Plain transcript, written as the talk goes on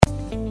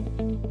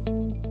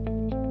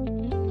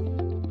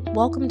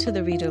Welcome to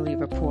the Readerly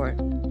Report.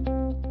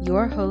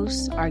 Your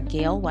hosts are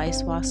Gail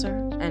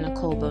Weisswasser and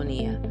Nicole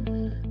Bonilla.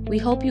 We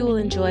hope you will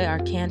enjoy our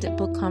candid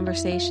book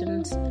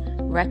conversations,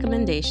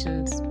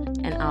 recommendations,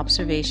 and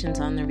observations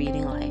on the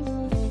reading life.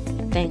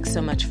 Thanks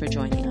so much for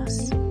joining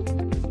us.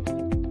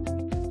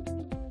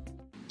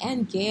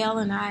 And Gail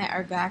and I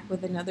are back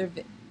with another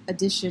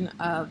edition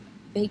of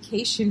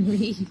Vacation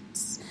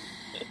Reads.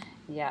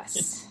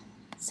 Yes.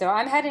 So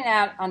I'm heading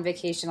out on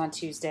vacation on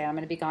Tuesday. I'm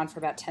going to be gone for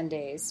about 10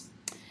 days.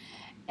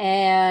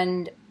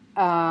 And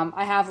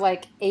I have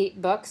like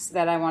 8 books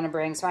that I want to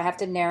bring, so I have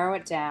to narrow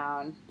it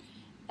down.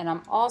 And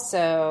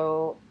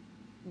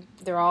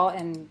they're all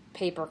in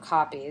paper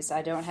copies.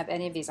 I don't have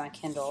any of these on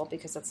Kindle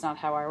because that's not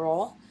how I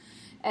roll.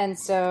 And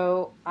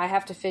so I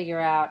have to figure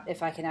out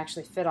if I can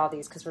actually fit all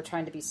these because we're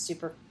trying to be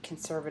super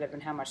conservative in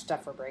how much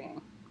stuff we're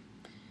bringing.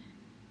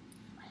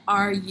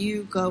 Are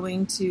you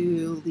going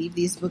to leave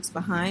these books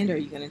behind, or are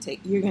you going to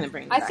you're going to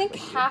bring them back? I think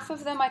half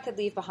of them I could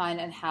leave behind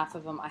and half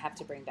of them I have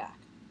to bring back.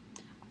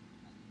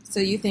 So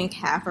you think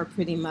half are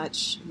pretty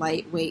much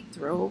lightweight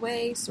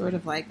throwaway, sort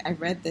of like, I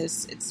read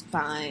this, it's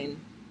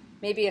fine.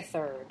 Maybe a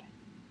third.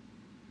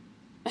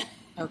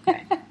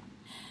 Okay.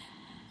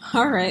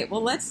 All right.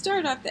 Well, let's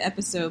start off the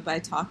episode by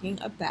talking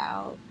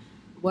about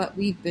what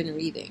we've been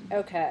reading.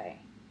 Okay.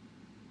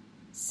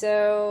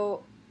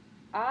 So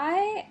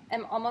I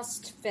am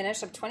almost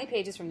finished. I'm 20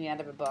 pages from the end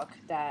of a book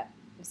that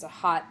is a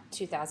hot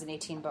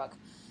 2018 book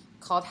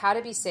called How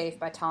to Be Safe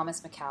by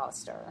Thomas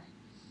McAllister.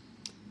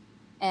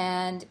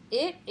 And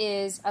it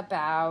is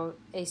about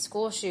a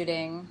school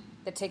shooting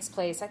that takes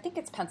place, I think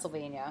it's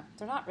Pennsylvania.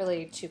 They're not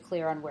really too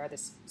clear on where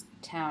this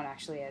town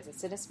actually is.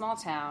 It's in a small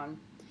town.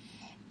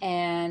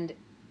 And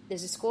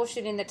there's a school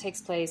shooting that takes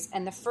place.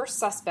 And the first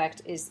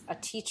suspect is a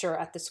teacher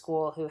at the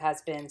school who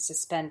has been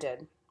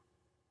suspended.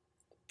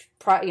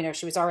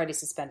 She was already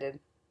suspended.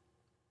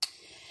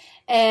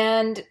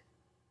 And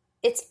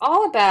it's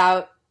all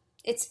about,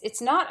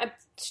 it's not a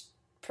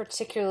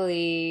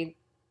particularly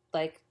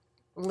like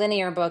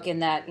linear book in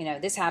that,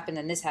 this happened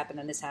and this happened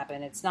and this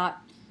happened. It's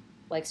not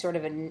like sort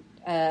of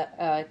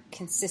a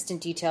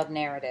consistent, detailed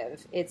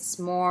narrative. It's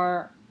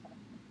more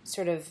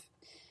sort of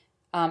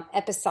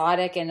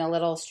episodic and a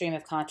little stream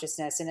of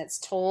consciousness, and it's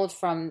told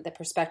from the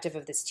perspective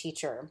of this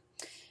teacher.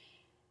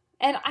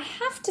 And I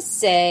have to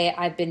say,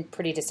 I've been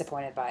pretty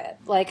disappointed by it.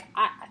 Like,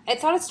 I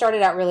thought it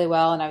started out really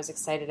well, and I was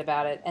excited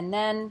about it, and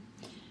then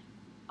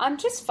I'm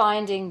just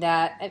finding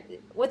that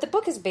what the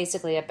book is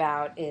basically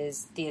about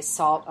is the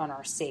assault on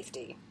our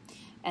safety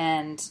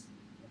and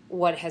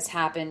what has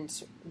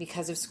happened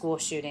because of school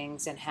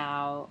shootings and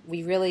how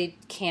we really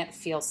can't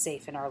feel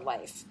safe in our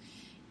life.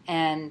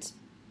 And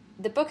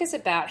the book is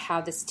about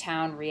how this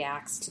town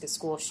reacts to the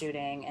school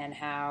shooting and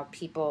how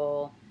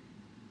people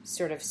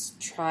sort of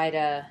try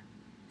to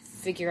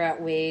figure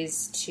out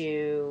ways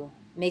to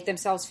make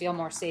themselves feel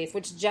more safe,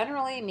 which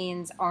generally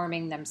means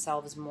arming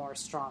themselves more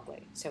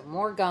strongly. So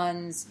more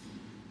guns,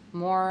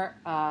 more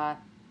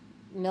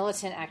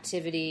militant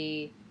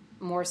activity,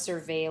 more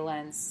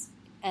surveillance.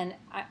 And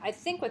I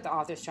think what the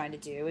author's trying to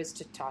do is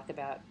to talk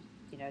about,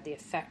 the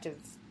effect of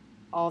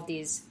all of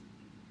these,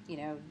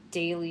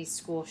 daily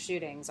school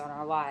shootings on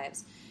our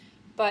lives.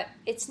 But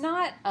it's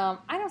not, I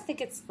don't think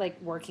it's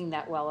like working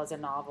that well as a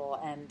novel.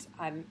 And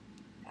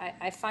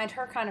I find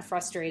her kind of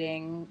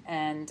frustrating,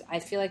 and I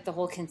feel like the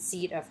whole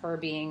conceit of her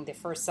being the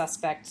first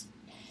suspect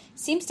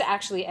seems to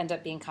actually end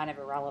up being kind of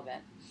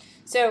irrelevant.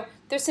 So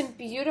there's some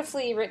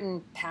beautifully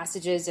written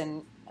passages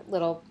and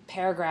little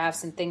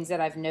paragraphs and things that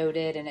I've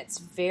noted, and it's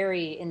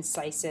very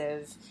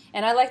incisive.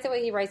 And I like the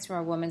way he writes from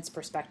a woman's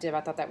perspective.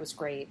 I thought that was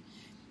great.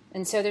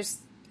 And so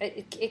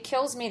it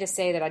kills me to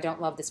say that I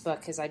don't love this book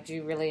because I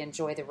do really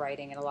enjoy the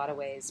writing in a lot of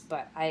ways,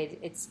 but I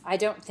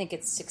don't think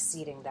it's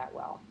succeeding that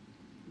well.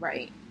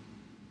 Right.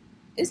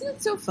 Isn't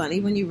it so funny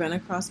when you run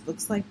across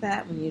books like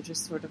that, when you're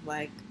just sort of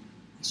like,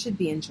 I should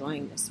be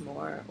enjoying this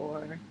more,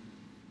 or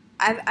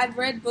I've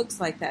read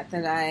books like that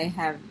I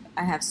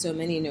have so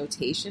many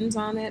notations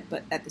on it,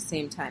 but at the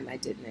same time I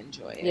didn't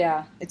enjoy it.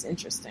 Yeah. It's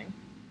interesting.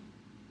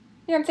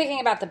 Yeah, I'm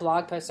thinking about the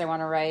blog post I want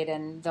to write,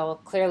 and there'll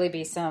clearly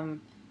be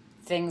some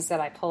things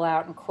that I pull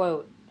out and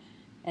quote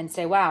and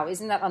say, wow,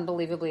 isn't that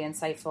unbelievably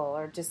insightful?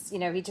 Or just,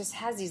 he just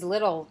has these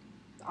little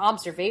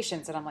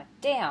observations and I'm like,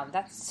 damn,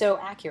 that's so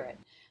accurate.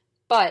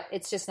 But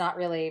it's just not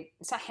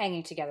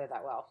hanging together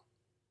that well.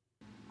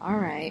 All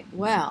right.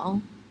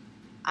 Well,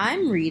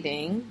 I'm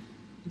reading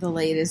the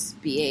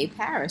latest B.A.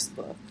 Paris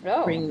book,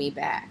 Bring Me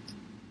Back.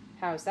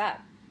 How's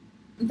that?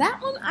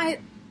 That one,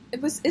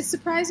 it's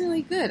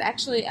surprisingly good.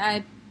 Actually,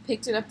 I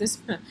picked it up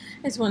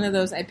it's one of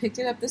those, I picked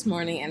it up this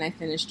morning and I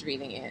finished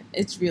reading it.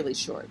 It's really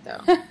short, though.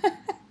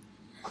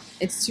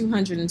 It's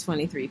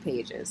 223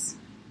 pages.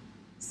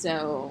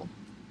 So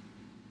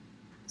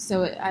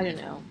I don't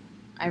know.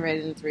 I read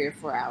it in 3 or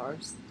 4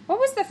 hours. What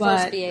was the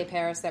first B.A.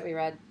 Paris that we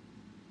read?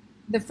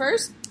 The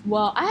first,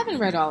 well, I haven't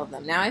read all of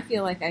them. Now I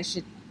feel like I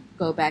should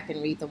go back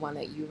and read the one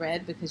that you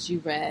read, because you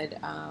read...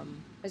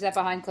 Was that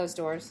Behind Closed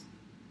Doors?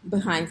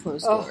 Behind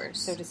Closed Doors.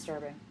 So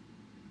disturbing.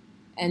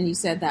 and you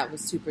said that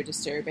was super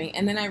disturbing.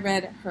 And then I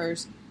read her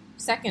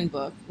second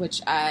book,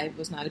 which I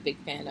was not a big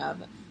fan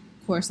of. Of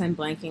course, I'm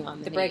blanking on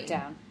the name.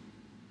 Breakdown.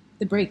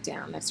 The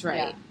Breakdown, that's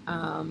right.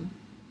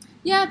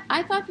 Yeah,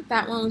 I thought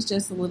that one was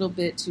just a little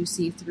bit too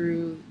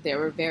see-through. There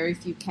were very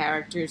few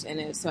characters in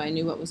it, so I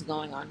knew what was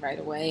going on right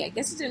away. I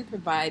guess it didn't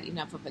provide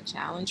enough of a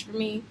challenge for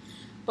me,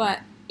 but,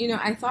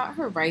 I thought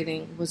her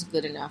writing was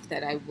good enough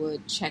that I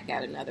would check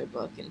out another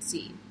book and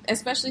see,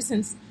 especially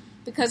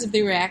because of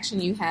the reaction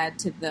you had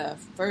to the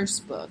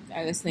first book.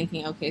 I was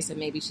thinking, okay, so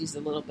maybe she's a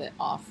little bit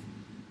off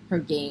her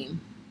game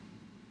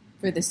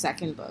for the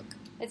second book.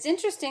 It's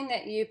interesting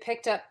that you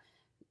picked up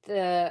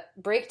the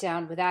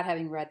Breakdown without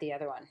having read the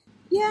other one.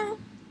 Yeah.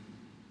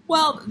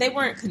 Well, they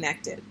weren't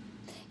connected.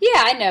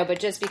 Yeah, I know, but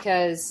just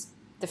because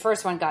the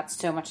first one got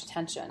so much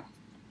attention.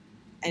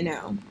 I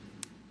know.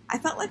 I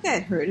felt like I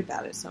had heard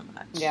about it so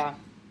much. Yeah.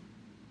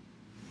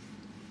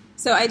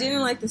 So I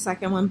didn't like the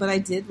second one, but I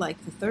did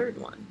like the third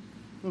one.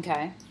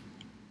 Okay.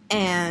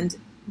 And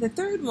the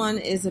third one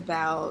is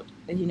about,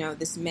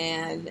 this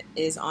man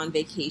is on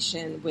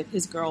vacation with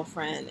his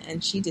girlfriend,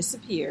 and she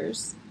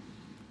disappears.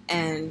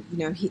 And,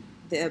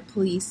 the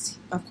police,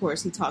 of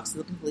course, he talks to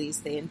the police,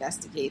 they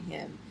investigate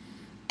him,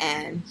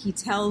 and he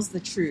tells the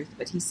truth,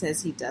 but he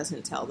says he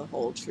doesn't tell the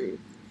whole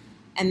truth.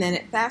 And then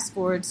it fast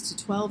forwards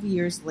to 12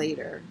 years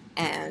later,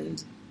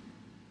 and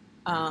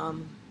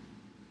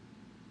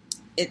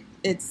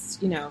it's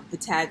the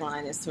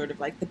tagline is sort of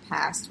like the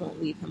past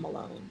won't leave him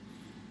alone.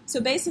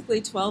 So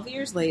basically 12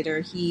 years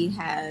later, he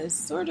has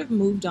sort of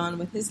moved on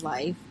with his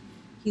life.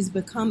 He's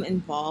become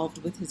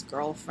involved with his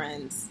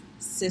girlfriend's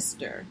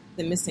sister,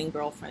 the missing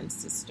girlfriend's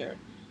sister.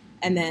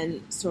 And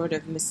then sort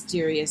of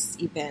mysterious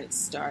events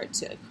start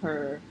to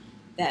occur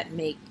that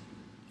make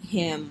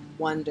him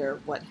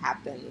wonder what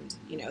happened,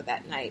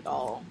 that night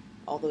all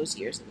those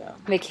years ago.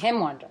 Make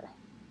him wonder.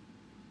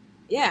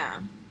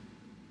 Yeah.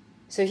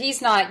 So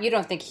you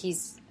don't think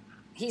he's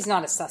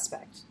not a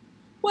suspect?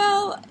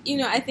 Well,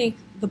 I think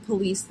the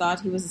police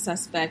thought he was a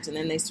suspect, and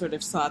then they sort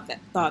of thought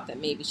that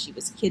maybe she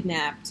was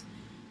kidnapped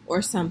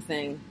or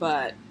something,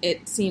 but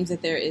it seems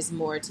that there is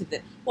more to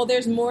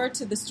there's more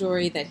to the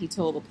story that he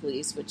told the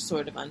police, which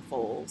sort of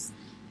unfolds.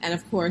 And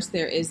of course,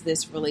 there is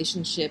this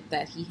relationship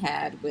that he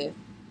had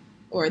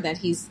that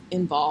he's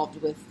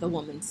involved with the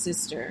woman's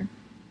sister,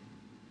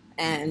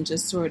 and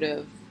just sort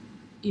of,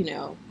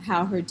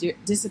 how her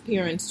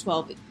disappearance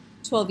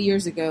 12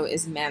 years ago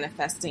is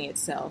manifesting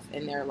itself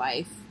in their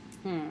life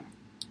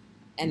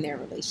and their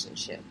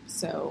relationship.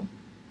 So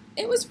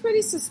it was pretty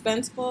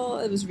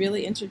suspenseful. It was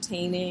really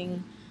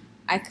entertaining.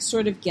 I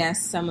sort of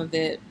guessed some of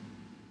it,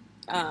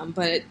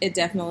 but it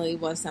definitely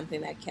was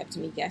something that kept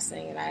me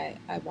guessing, and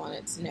I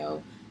wanted to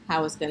know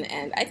how it's going to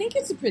end. I think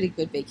it's a pretty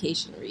good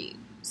vacation read,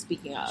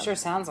 speaking of. Sure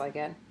sounds like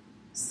it.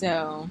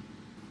 So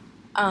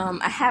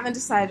I haven't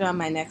decided on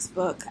my next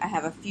book. I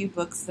have a few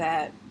books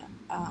that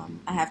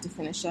I have to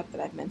finish up that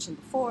I've mentioned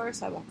before,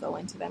 so I won't go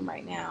into them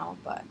right now.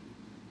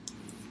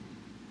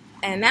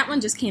 And that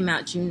one just came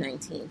out June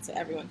 19th, so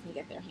everyone can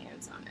get their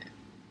hands on it.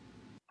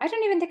 I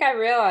don't even think I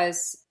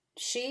realized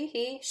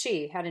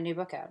she had a new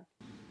book out.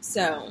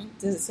 So,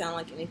 does it sound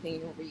like anything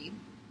you'll read?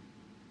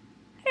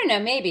 I don't know,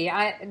 maybe.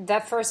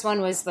 That first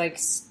one was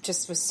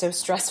was so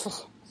stressful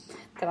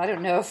that I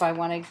don't know if I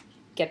want to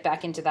get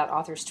back into that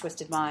author's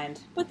twisted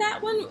mind. But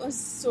that one was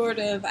sort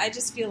of, I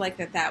just feel like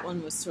that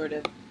one was sort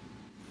of,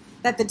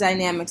 that the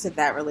dynamics of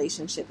that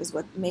relationship is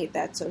what made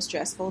that so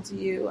stressful to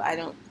you. I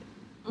don't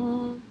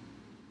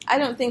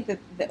think that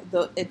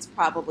it's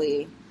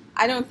probably,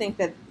 I don't think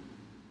that,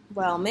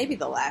 well, maybe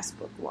the last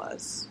book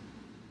was,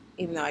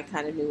 even though I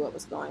kind of knew what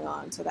was going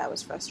on, so that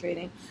was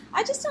frustrating.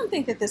 I just don't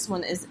think that this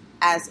one is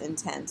as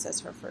intense as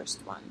her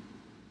first one.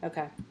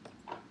 Okay.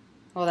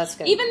 Well, that's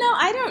good. Even though,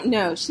 I don't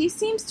know, she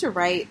seems to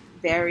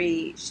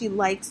she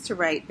likes to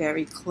write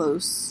very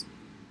close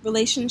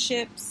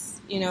relationships,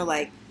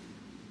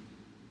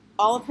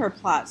 all of her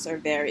plots are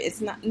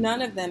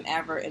none of them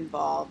ever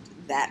involved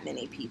that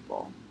many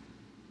people.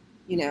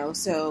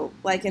 So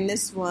like in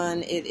this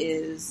one, it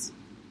is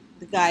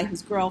the guy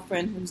whose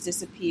girlfriend who's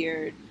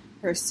disappeared,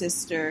 her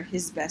sister,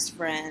 his best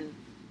friend,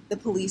 the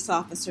police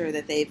officer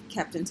that they've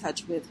kept in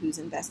touch with who's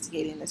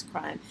investigating this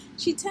crime.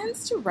 She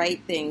tends to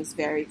write things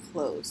very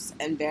close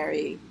and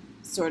very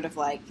sort of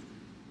like,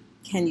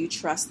 can you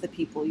trust the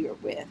people you're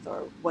with,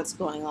 or what's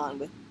going on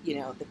with,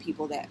 the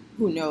people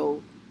who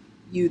know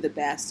you the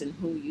best and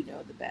who you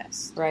know the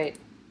best. Right.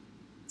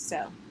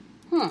 So.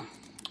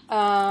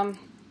 Yeah,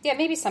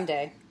 maybe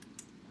someday.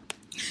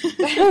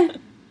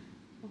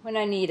 When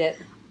I need it.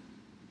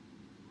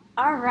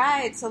 All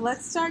right, so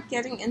let's start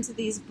getting into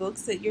these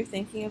books that you're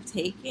thinking of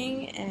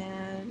taking,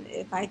 and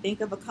if I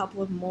think of a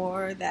couple of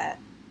more that,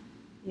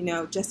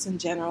 just in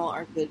general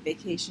are good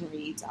vacation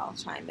reads, I'll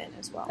chime in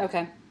as well.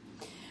 Okay.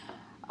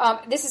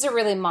 This is a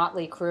really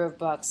motley crew of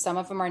books. Some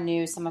of them are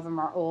new, some of them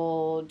are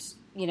old.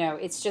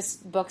 It's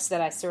just books that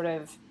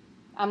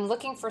I'm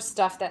looking for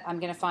stuff that I'm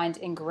going to find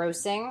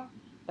engrossing,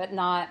 but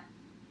not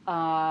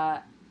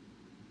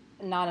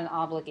not an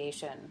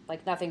obligation.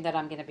 Like nothing that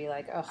I'm going to be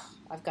like, oh,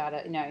 I've got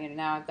to,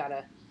 now I've got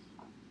to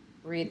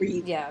read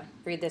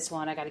this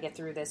one. I got to get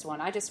through this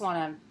one.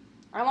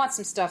 I want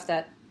some stuff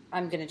that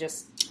I'm going to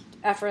just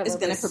effortlessly.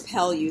 It's going to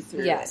propel you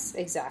through. Yes,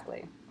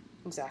 exactly.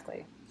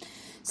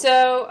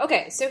 So,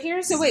 okay, so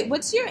wait,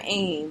 what's your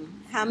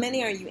aim? How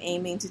many are you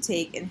aiming to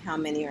take and how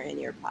many are in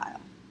your pile?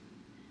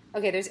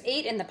 Okay, there's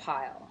 8 in the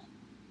pile.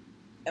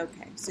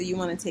 Okay, so you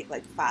want to take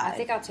like 5? I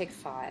think I'll take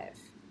 5.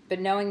 But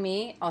knowing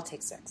me, I'll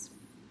take 6.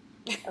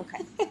 Okay.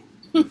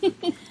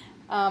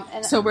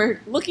 So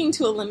we're looking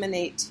to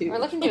eliminate 2. We're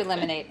looking to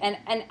eliminate. And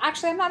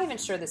actually, I'm not even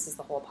sure this is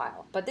the whole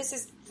pile. But this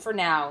is, for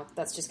now,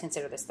 let's just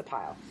consider this the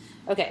pile.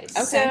 Okay.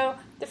 So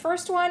the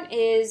first one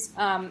is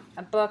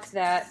a book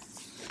that...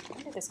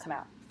 When did this come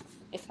out?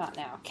 If not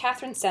now.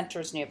 Catherine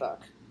Center's new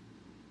book.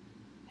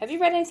 Have you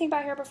read anything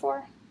by her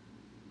before?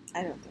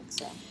 I don't think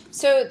so.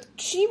 So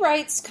she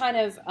writes kind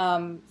of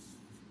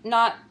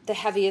not the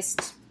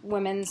heaviest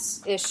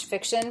women's-ish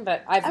fiction,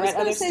 but I've read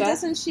other stuff.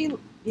 Doesn't she,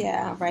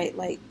 write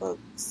like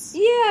books?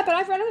 Yeah, but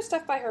I've read other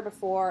stuff by her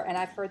before, and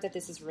I've heard that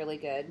this is really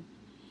good.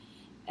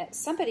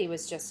 Somebody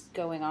was just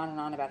going on and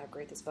on about how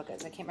great this book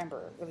is. I can't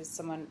remember. It was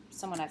someone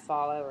I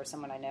follow or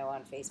someone I know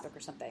on Facebook or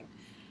something.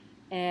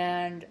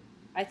 And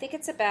I think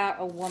it's about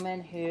a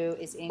woman who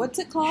is in... What's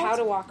it called? How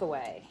to Walk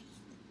Away.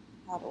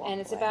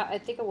 And it's about, I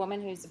think, a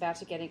woman who's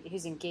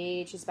who's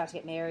engaged, she's about to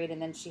get married,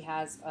 and then she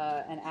has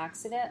an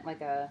accident,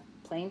 like a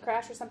plane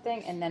crash or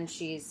something, and then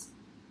she's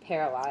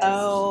paralyzed.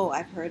 Oh,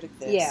 I've heard of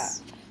this. Yeah.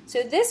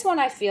 So this one,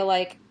 I feel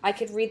like I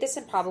could read this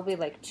in probably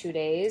like 2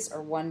 days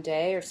or 1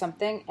 day or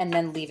something, and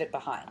then leave it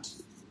behind.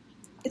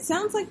 It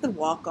sounds like the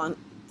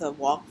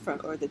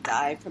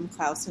dive from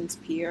Clausen's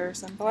Pier or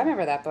something. Oh, I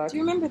remember that book. Do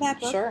you remember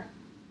that book? Sure.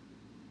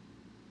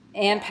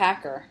 Anne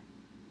Packer.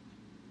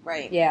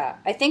 Right. Yeah.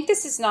 I think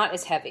this is not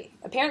as heavy.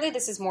 Apparently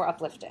this is more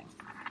uplifting.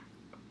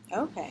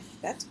 Okay.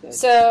 That's good.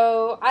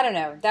 So, I don't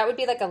know. That would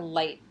be like a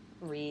light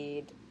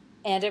read.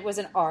 And it was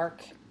an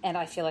arc, and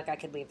I feel like I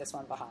could leave this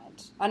one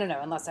behind. I don't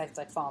know, unless I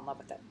fall in love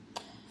with it.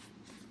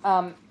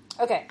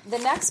 Okay. The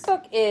next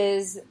book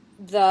is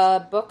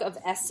The Book of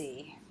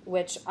Essie,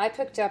 which I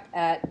picked up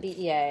at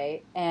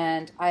BEA,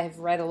 and I have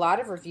read a lot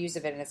of reviews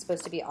of it, and it's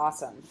supposed to be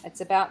awesome.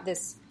 It's about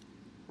this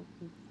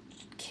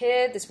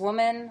kid, this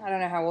woman, I don't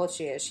know how old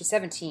she is. She's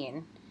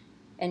 17,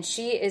 and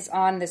she is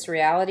on this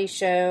reality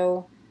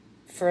show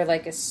for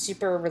like a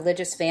super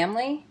religious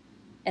family,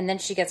 and then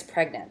she gets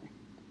pregnant.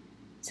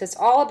 So it's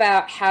all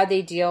about how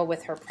they deal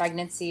with her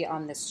pregnancy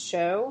on this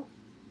show,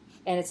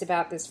 and it's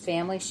about this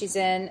family she's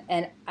in,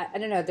 and I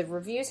don't know, the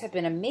reviews have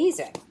been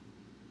amazing.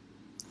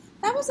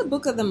 That was a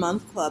Book of the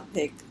Month Club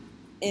pick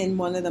in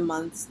one of the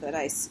months that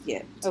I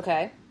skipped.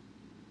 Okay.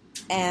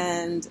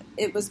 And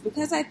it was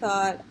because I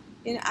thought,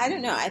 I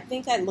don't know, I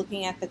think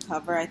looking at the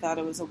cover, I thought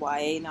it was a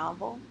YA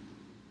novel.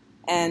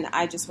 And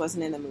I just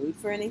wasn't in the mood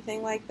for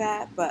anything like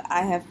that. But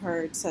I have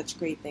heard such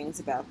great things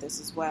about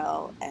this as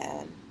well.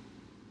 And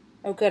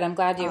oh, good. I'm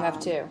glad you have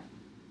too.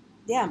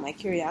 Yeah, my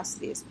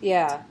curiosity is piqued.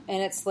 Yeah,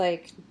 and it's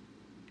like...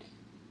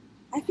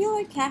 I feel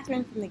like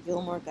Catherine from the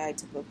Gilmore Guide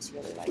to Books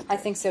really liked it. I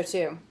think so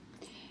too.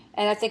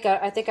 And I think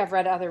I've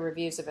read other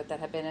reviews of it that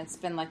have been, it's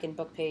been like in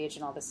Book Page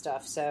and all this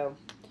stuff. So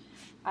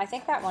I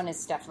think that one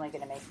is definitely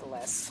going to make the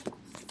list.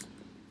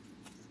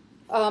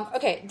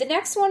 Okay, the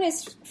next one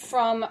is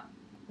from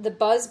the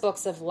Buzz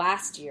books of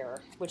last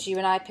year, which you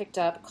and I picked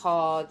up,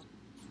 called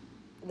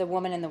The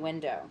Woman in the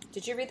Window.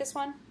 Did you read this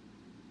one?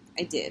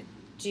 I did.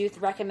 Do you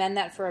recommend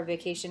that for a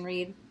vacation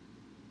read?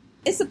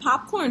 It's a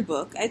popcorn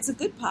book. It's a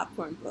good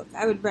popcorn book.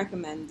 I would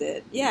recommend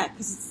it. Yeah,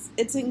 because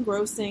it's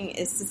engrossing,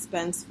 it's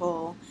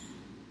suspenseful.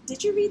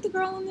 Did you read The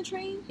Girl on the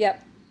Train?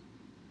 Yep.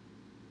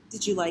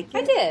 Did you like it?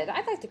 I did.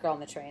 I liked The Girl on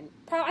the Train.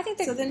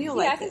 So then you'll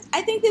like it.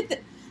 I think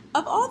that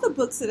of all the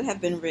books that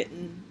have been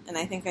written, and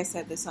I think I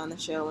said this on the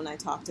show when I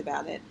talked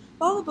about it,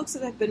 all the books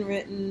that have been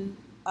written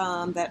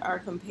that are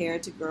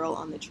compared to Girl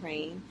on the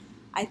Train,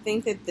 I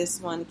think that this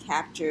one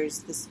captures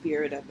the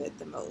spirit of it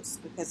the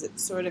most, because it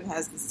sort of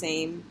has the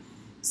same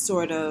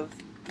sort of,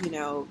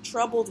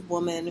 troubled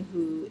woman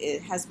who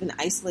has been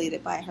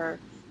isolated by her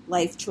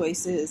life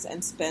choices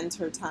and spends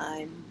her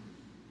time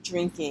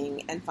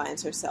drinking and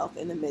finds herself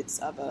in the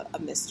midst of a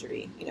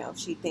mystery.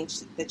 She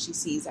thinks that she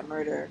sees a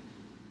murder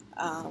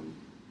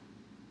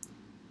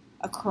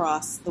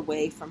across the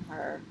way from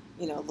her,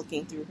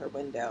 looking through her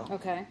window.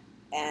 Okay.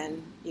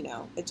 And,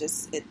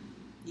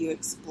 you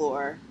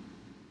explore,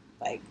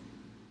 like,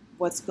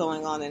 what's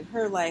going on in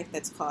her life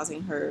that's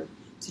causing her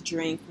to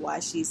drink, why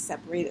she's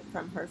separated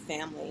from her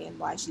family and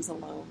why she's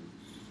alone,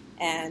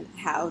 and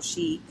how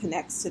she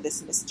connects to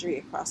this mystery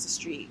across the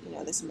street,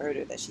 this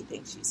murder that she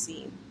thinks she's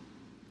seen.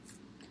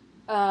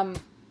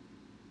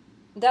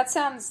 That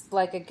sounds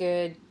like a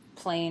good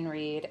plain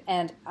read,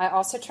 and I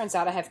also, turns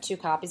out I have 2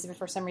 copies of it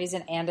for some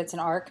reason, and it's an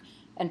ARC,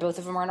 and both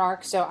of them are an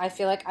ARC, so I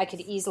feel like I could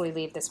easily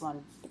leave this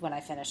one when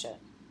I finish it.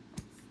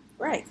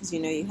 Right, because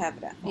you have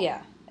it at home.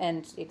 Yeah,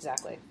 and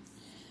exactly.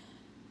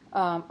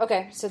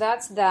 Okay, so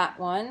that's that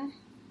one.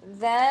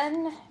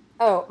 Then,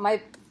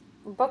 my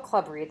book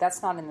club read,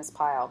 that's not in this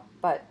pile,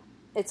 but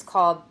It's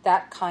called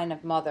That Kind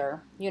of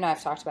Mother. You and I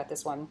have talked about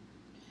this one.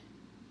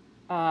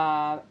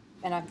 How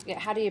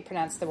do you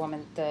pronounce the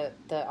woman, the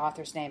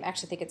author's name? I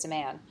actually think it's a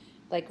man.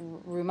 Like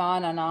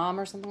Rumaan Anam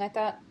or something like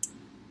that?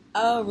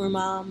 Oh,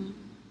 Rumaan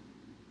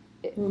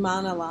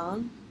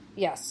Alam?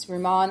 Yes,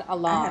 Rumaan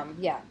Alam,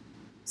 yeah.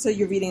 So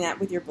you're reading that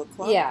with your book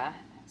club? Yeah.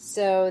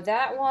 So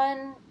that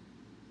one...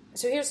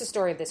 So here's the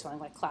story of this one,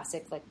 like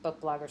classic like book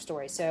blogger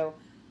story. So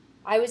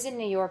I was in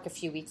New York a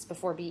few weeks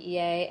before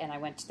BEA, and I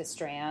went to the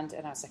Strand,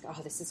 and I was like,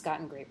 oh, this has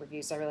gotten great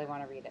reviews. I really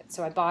want to read it.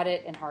 So I bought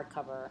it in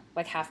hardcover,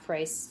 like half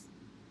price,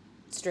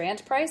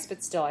 Strand price,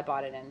 but still I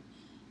bought it in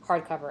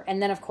hardcover.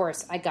 And then, of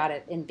course, I got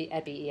it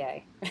at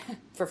BEA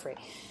for free.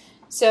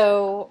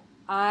 So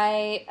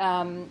I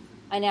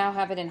now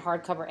have it in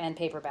hardcover and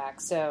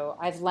paperback. So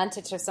I've lent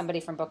it to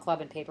somebody from book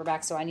club in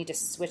paperback, so I need to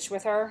switch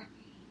with her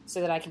so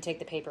that I can take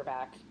the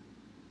paperback.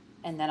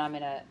 And then I'm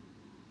gonna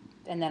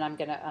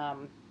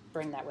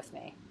bring that with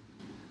me.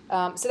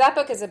 So that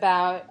book is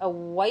about a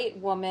white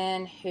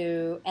woman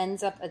who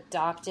ends up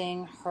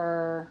adopting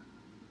her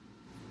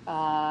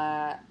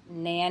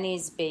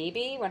nanny's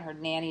baby when her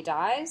nanny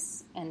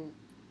dies, and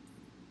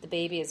the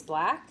baby is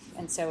black,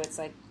 and so it's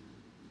like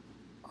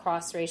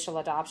cross-racial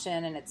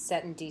adoption, and it's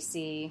set in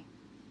DC.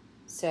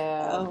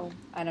 So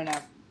I don't know.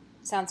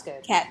 Sounds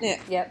good. Catnip.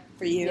 Yep.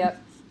 For you.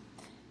 Yep.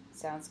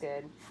 Sounds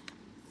good.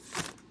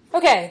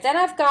 Okay, then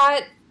I've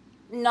got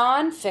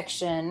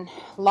nonfiction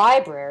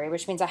library,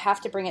 which means I have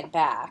to bring it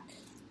back.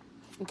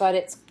 But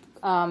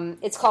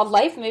it's called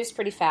Life Moves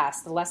Pretty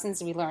Fast, the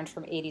lessons we learned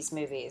from 80s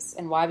movies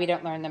and why we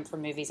don't learn them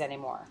from movies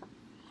anymore.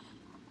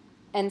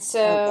 And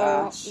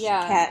so,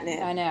 yeah,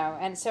 catnip. I know.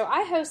 And so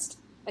I host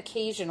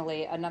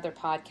occasionally another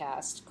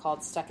podcast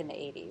called Stuck in the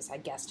 80s. I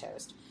guest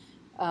host.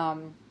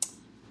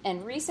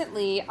 And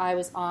recently I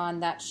was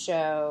on that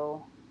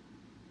show.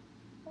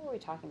 What were we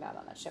talking about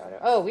on that show?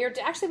 Oh, we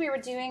were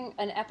doing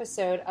an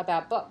episode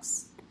about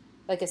books,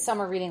 like a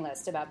summer reading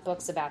list about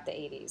books about the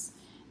 80s.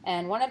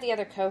 And one of the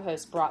other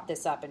co-hosts brought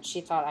this up, and she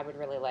thought I would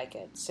really like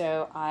it.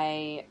 So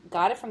I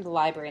got it from the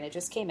library, and it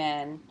just came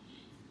in.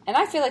 And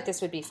I feel like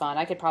this would be fun.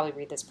 I could probably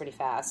read this pretty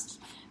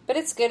fast. But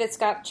it's good. It's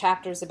got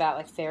chapters about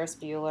like Ferris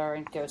Bueller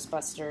and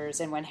Ghostbusters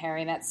and When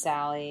Harry Met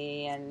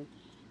Sally and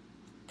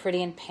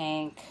Pretty in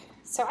Pink.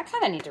 So I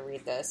kind of need to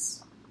read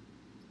this.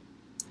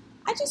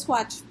 I just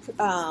watched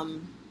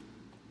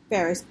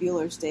Ferris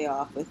Bueller's Day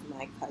Off with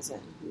my cousin,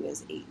 who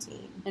is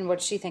 18. And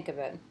what'd she think of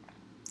it?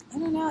 I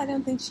don't know. I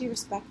don't think she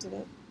respected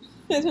it.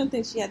 I don't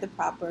think she had the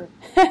proper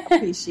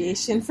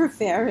appreciation for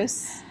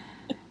Ferris.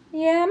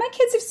 Yeah, my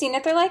kids have seen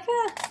it. They're like,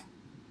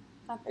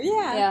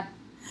 Yeah.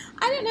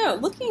 I don't know.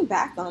 Looking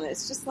back on it,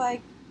 it's just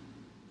like,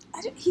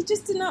 he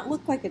just did not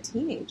look like a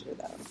teenager,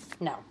 though.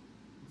 No,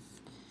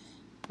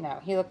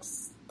 he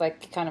looks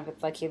like kind of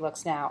like he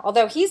looks now.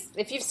 Although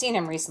if you've seen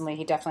him recently,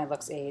 he definitely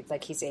looks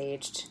like he's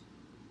aged.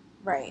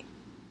 Right.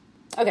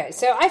 Okay,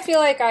 so I feel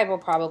like I will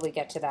probably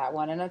get to that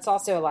one, and it's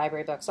also a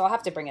library book, so I'll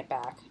have to bring it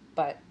back,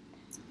 but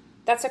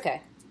that's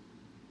okay.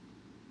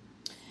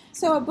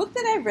 So a book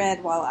that I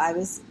read while I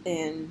was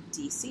in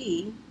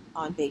D.C.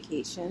 on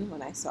vacation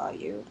when I saw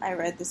you, I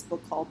read this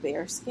book called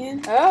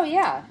Bearskin. Oh,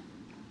 yeah.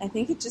 I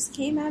think it just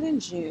came out in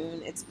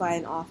June. It's by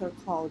an author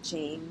called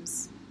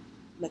James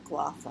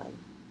McLaughlin.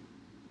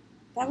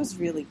 That was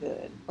really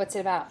good. What's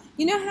it about?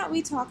 You know how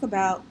we talk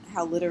about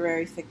how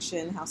literary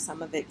fiction, how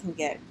some of it can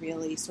get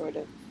really sort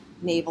of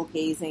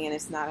navel-gazing and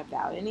it's not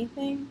about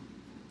anything?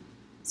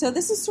 So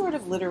this is sort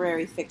of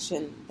literary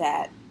fiction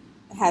that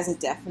has a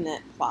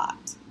definite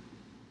plot.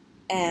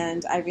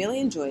 And I really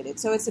enjoyed it.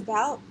 So it's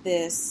about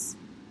this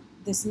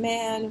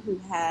man who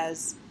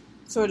has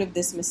sort of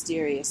this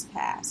mysterious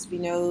past. We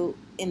know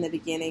in the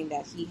beginning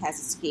that he has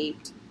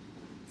escaped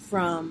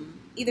from...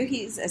 Either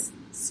he's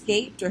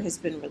escaped or has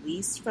been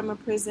released from a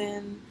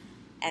prison,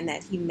 and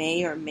that he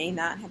may or may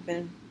not have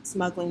been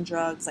smuggling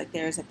drugs. Like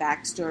there's a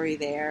backstory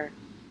there,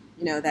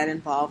 that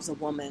involves a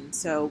woman.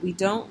 So we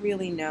don't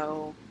really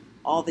know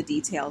all the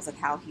details of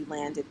how he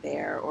landed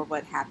there or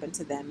what happened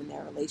to them in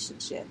their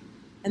relationship.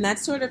 And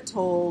that's sort of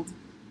told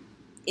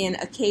in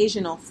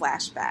occasional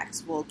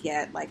flashbacks. We'll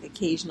get like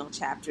occasional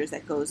chapters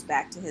that goes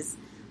back to his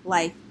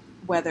life,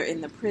 whether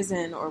in the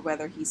prison or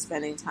whether he's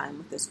spending time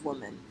with this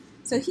woman.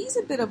 So he's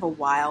a bit of a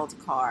wild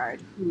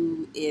card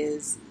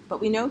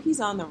but we know he's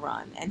on the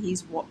run, and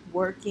he's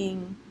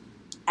working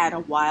at a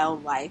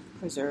wildlife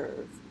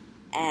preserve,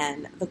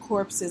 and the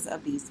corpses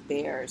of these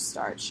bears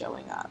start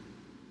showing up.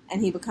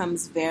 And he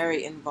becomes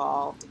very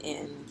involved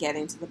in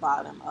getting to the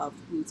bottom of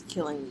who's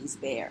killing these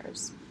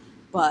bears.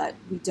 But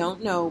we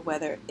don't know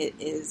whether it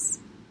is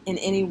in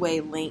any way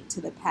linked to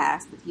the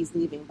past that he's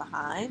leaving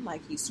behind,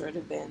 like he's sort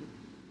of been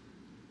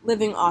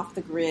living off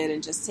the grid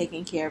and just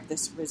taking care of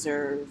this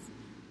reserve.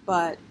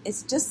 But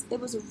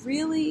it was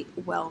really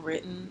well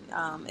written.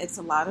 It's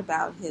a lot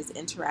about his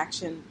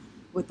interaction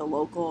with the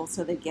locals,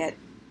 so they get,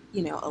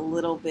 a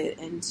little bit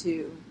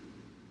into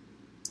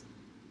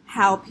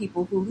how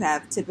people who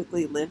have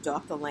typically lived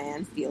off the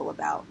land feel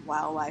about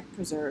wildlife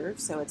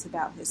preserves. So it's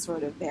about his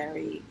sort of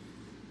very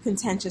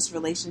contentious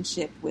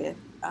relationship with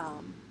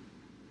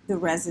the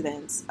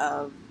residents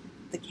of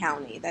the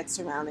county that's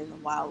surrounding the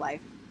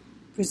wildlife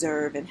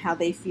preserve and how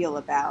they feel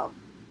about,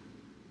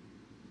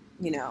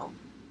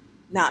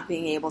 not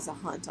being able to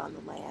hunt on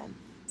the land.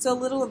 So a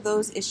little of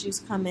those issues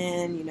come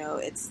in,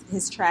 it's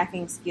his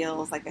tracking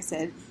skills. Like I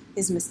said,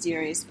 his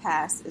mysterious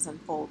past is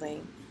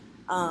unfolding.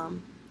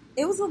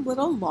 It was a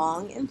little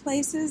long in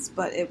places,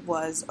 but it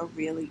was a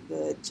really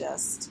good,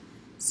 just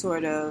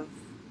sort of,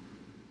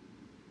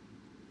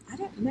 I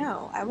don't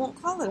know, I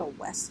won't call it a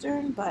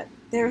Western, but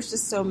there's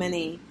just so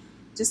many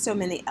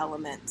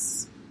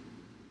elements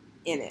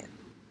in it.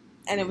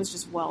 And it was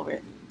just well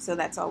written. So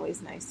that's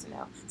always nice to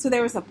know. So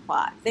there was a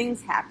plot.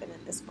 Things happen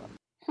in this book.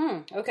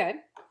 Okay.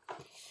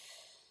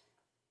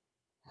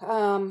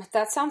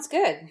 That sounds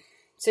good.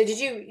 So did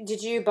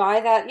you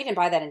buy that? You didn't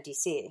buy that in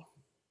DC.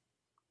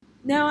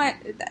 No,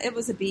 it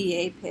was a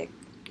BEA pick.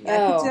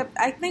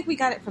 I think we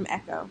got it from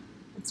Echo.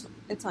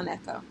 It's on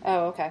Echo.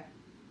 Oh, okay.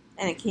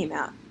 And it came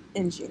out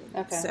in June.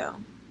 Okay. So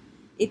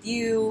if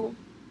you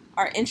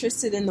are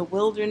interested in the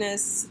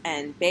wilderness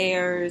and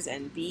bears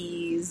and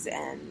bees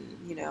and,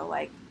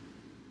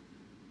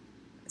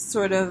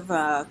 sort of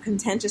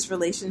contentious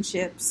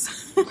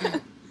relationships,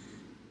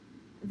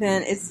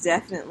 then it's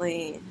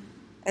definitely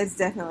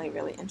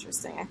really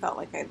interesting. I felt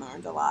like I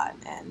learned a lot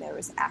and there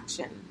was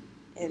action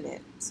in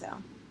it.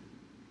 So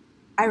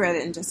I read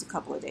it in just a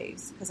couple of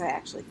days because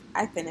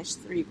I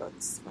finished 3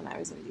 books when I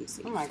was in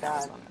DC. Oh my God. That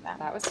was one of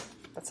them.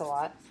 That's a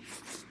lot.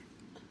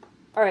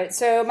 All right,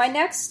 so my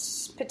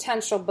next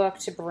potential book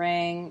to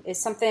bring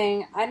is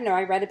something, I don't know,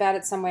 I read about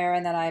it somewhere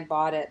and then I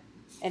bought it.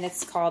 And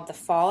it's called The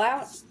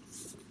Fallout,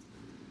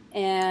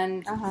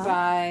 and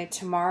by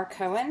Tamar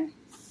Cohen.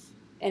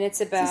 And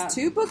it's about... This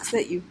is 2 books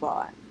that you've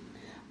bought.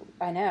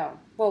 I know.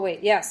 Well,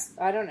 wait, yes.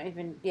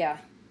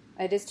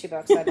 It is 2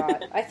 books I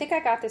bought. I think I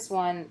got this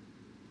one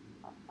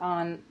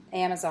on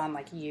Amazon,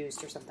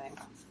 used or something.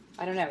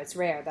 I don't know. It's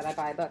rare that I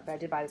buy a book, but I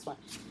did buy this one.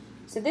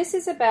 So this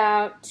is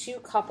about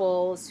 2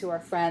 couples who are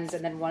friends,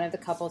 and then one of the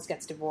couples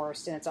gets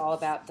divorced, and it's all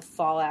about the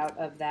fallout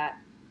of that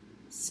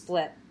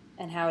split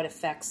and how it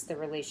affects the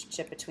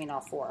relationship between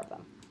all 4 of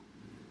them.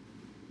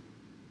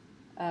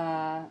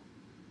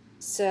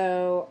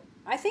 So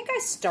I think I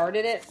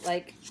started it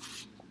a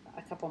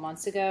couple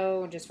months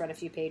ago, just read a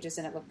few pages,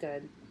 and it looked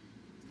good.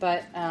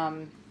 But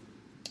then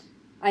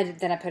I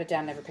put it down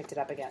and never picked it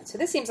up again. So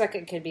this seems like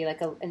it could be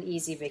an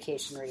easy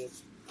vacation read.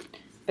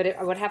 But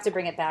I would have to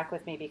bring it back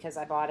with me because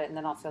I bought it, and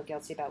then I'll feel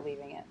guilty about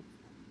leaving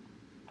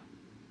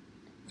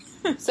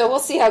it. So we'll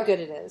see how good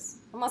it is.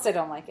 Unless I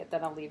don't like it,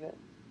 then I'll leave it.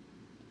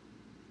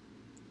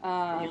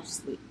 You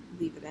just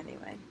leave it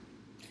anyway.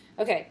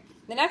 Okay.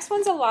 The next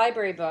one's a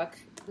library book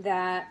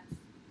that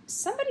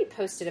somebody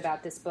posted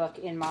about this book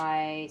in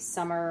my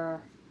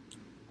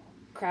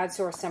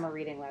crowdsourced summer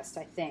reading list,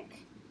 I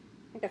think.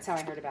 I think that's how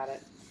I heard about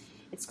it.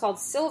 It's called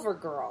Silver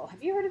Girl.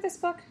 Have you heard of this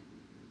book?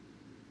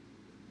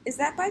 Is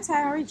that by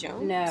Tayari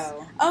Jones?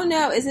 No. Oh,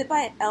 no. Is it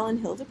by Ellen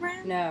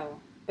Hildebrand? No.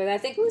 But I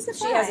think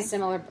she has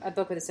a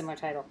book with a similar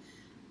title.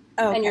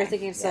 Oh, okay. And you're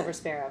thinking of Silver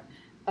Sparrow.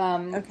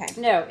 Okay.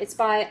 No, it's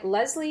by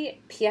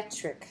Leslie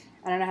Pietrzyk.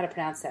 I don't know how to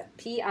pronounce that.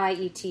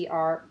 Pietrzzyk.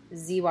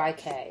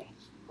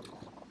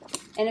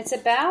 And it's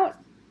about...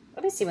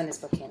 Let me see when this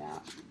book came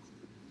out.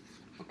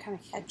 I'm kind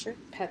of...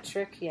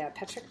 Pietrzyk? Yeah,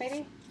 Pietrzyk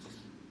maybe?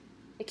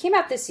 It came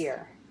out this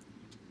year.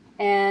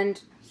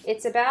 And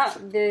it's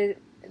about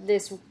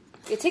this...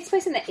 It takes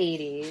place in the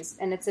 80s,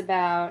 and it's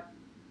about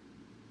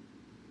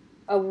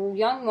a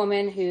young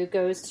woman who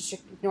goes to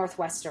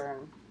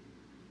Northwestern.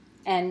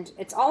 And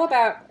it's all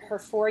about her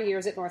 4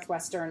 years at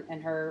Northwestern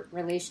and her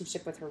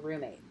relationship with her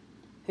roommate,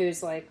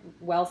 who's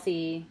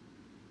wealthy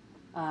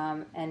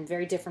and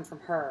very different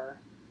from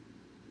her.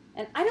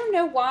 And I don't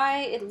know why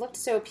it looked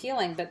so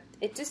appealing, but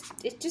it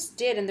just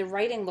did, and the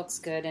writing looks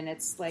good, and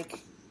it's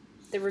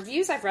the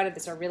reviews I've read of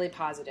this are really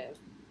positive.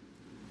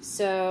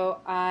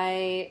 So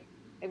I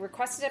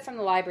requested it from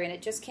the library, and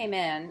it just came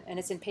in, and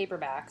it's in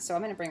paperback, so I'm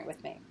going to bring it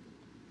with me.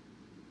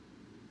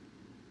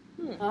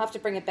 I'll have to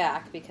bring it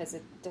back because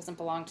it doesn't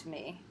belong to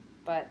me,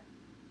 but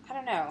I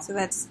don't know. So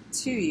that's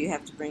 2 you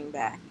have to bring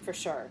back. For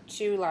sure.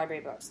 2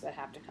 library books that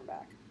have to come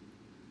back.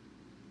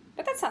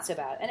 But that's not so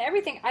bad. And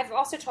everything, I've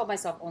also told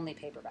myself only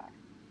paperback.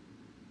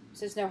 So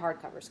there's no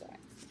hardcovers going.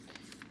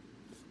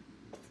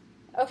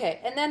 Okay,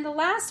 and then the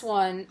last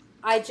one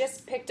I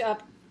just picked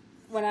up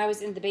when I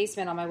was in the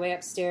basement on my way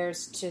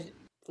upstairs to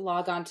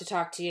log on to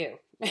talk to you.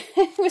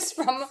 It was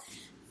from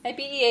my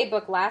BEA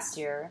book last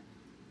year,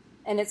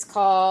 and it's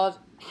called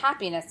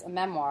Happiness, a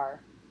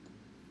Memoir.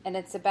 And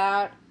it's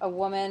about a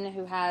woman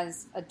who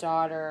has a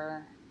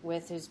daughter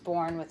who's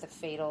born with a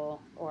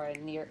fatal or a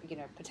near,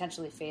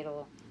 potentially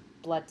fatal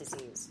blood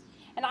disease.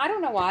 And I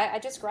don't know why, I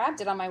just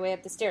grabbed it on my way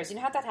up the stairs. You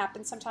know how that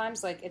happens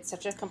sometimes? It's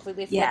such a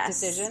completely flip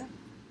decision.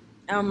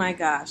 Oh my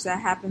gosh, that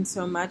happens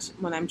so much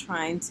when I'm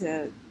trying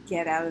to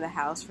get out of the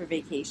house for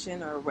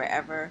vacation or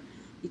wherever.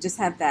 You just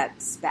have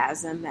that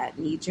spasm, that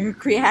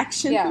knee-jerk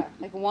reaction. Yeah,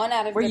 1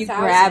 out of where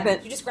 1,000. Grab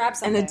it. You just grab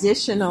something. An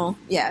additional,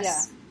 yes.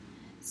 Yeah.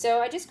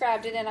 So I just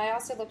grabbed it, and I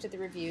also looked at the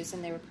reviews,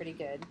 and they were pretty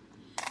good.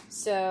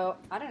 So,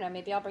 I don't know.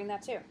 Maybe I'll bring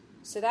that too.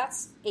 So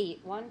that's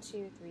 8. 1,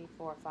 2, 3,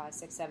 4, 5,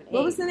 6, 7, 8.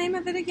 What was the name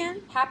of it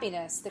again?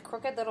 Happiness, The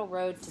Crooked Little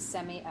Road to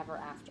Semi-Ever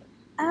After.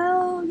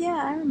 Oh,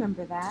 yeah, I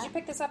remember that. Did you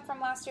pick this up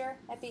from last year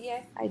at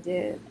BEA? I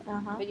did.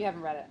 Uh-huh. But you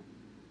haven't read it?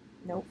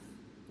 Nope.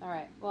 All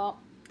right. Well,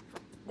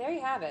 there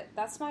you have it.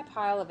 That's my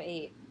pile of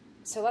 8.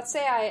 So let's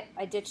say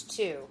I ditch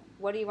 2.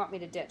 What do you want me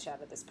to ditch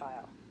out of this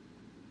pile?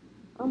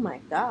 Oh my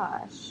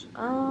gosh.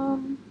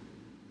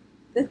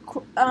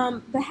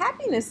 The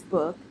happiness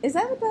book,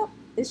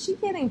 is she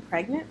getting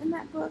pregnant in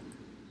that book?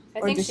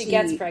 I think she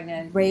gets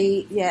pregnant.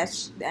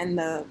 And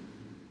the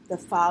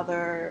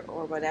father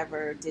or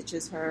whatever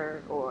ditches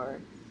her,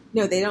 or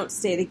no, they don't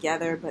stay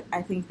together, but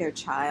I think their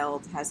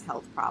child has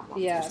health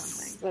problems or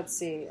something. Let's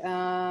see.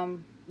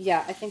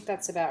 Yeah, I think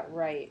that's about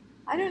right.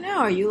 I don't know.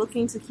 Are you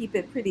looking to keep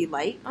it pretty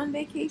light on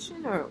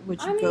vacation, or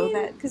would you go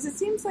that? Because it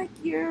seems like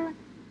you're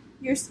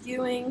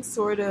skewing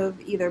sort of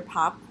either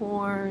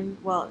popcorn.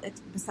 Well,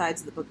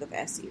 besides the Book of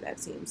Essie, that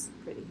seems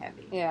pretty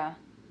heavy. Yeah.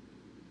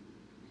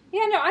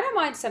 Yeah, no, I don't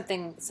mind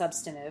something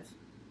substantive.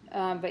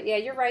 But yeah,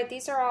 you're right.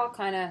 These are all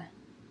kind of,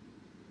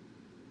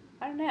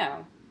 I don't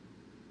know.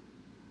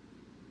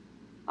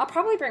 I'll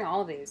probably bring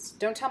all of these.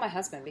 Don't tell my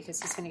husband because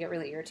he's going to get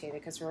really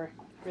irritated because we're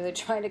really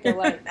trying to go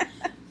light.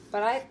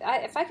 But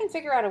I if I can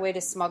figure out a way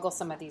to smuggle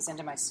some of these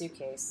into my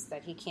suitcase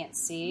that he can't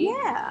see.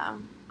 Yeah.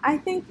 I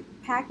think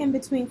pack in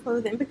between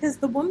clothing, because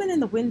the woman in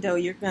the window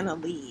you're going to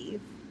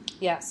leave.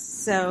 Yes.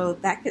 So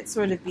that could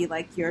sort of be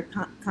like your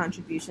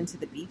contribution to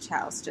the beach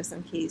house, just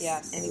in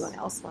case anyone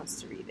else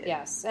wants to read it.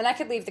 Yes. And I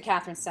could leave the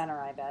Catherine Center,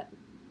 I bet.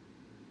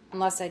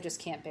 Unless I just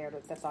can't bear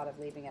with the thought of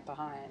leaving it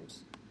behind.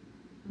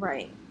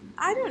 Right.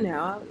 I don't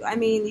know. I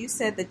mean, you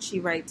said that she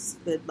writes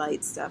good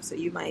light stuff, so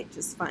you might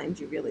just find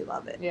you really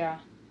love it. Yeah.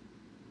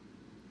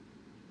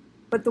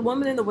 But the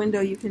woman in the window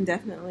you can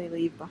definitely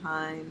leave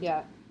behind.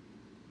 Yeah.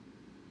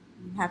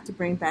 You have to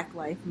bring back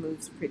Life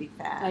Moves Pretty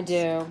Fast. I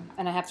do.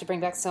 And I have to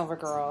bring back Silver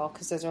Girl,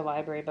 because those are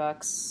library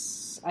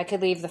books. I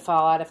could leave The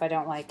Fallout if I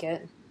don't like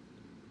it.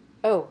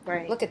 Oh,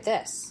 right. Look at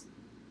this.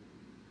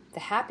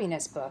 The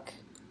Happiness book.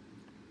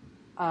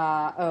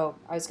 I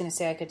was going to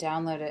say I could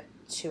download it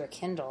to a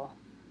Kindle,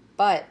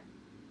 but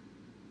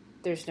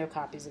there's no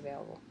copies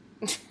available.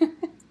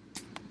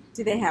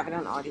 Do they have it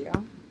on audio?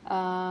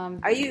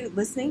 Are you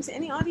listening to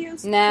any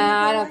audios? No,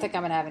 I don't think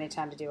I'm going to have any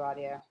time to do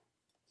audio.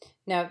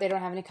 No, they don't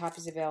have any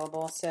copies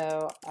available,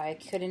 so I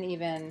couldn't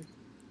even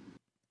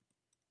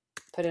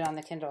put it on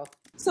the Kindle.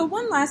 So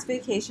one last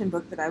vacation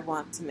book that I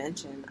want to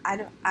mention.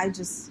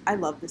 I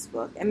love this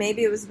book, and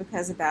maybe it was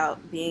because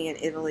about being in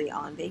Italy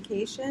on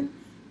vacation.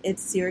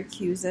 It's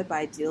Syracusa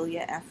by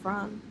Delia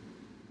Ephron,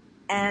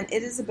 and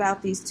it is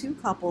about these two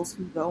couples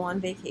who go on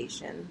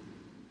vacation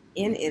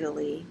in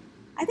Italy.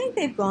 I think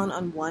they've gone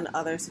on one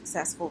other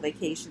successful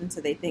vacation,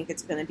 so they think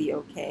it's going to be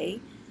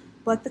okay.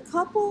 But the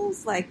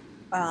couples, like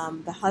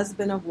the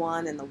husband of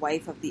one and the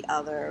wife of the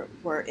other,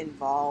 were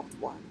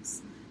involved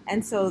once.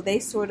 And so they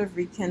sort of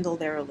rekindle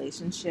their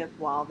relationship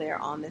while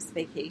they're on this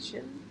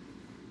vacation.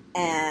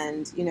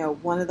 And,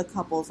 one of the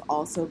couples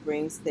also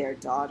brings their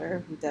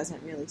daughter, who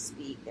doesn't really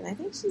speak. And I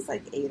think she's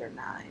like 8 or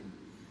 9.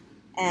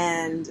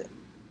 And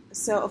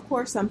so, of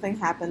course, something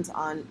happens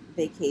on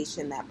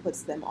vacation that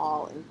puts them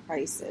all in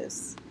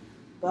crisis.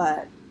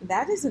 But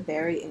that is a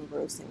very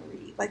engrossing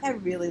read. Like, I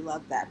really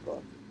love that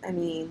book. I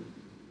mean,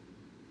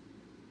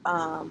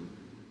 I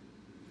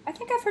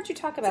think I've heard you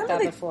talk about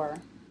that before.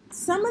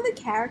 Some of the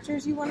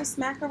characters you want to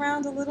smack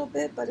around a little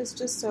bit, but it's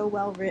just so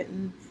well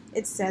written.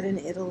 It's set in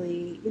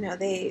Italy.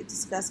 They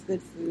discuss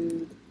good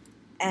food.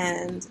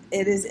 And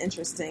it is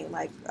interesting,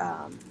 like,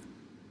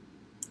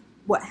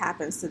 what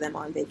happens to them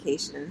on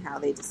vacation and how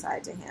they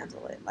decide to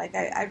handle it. Like,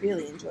 I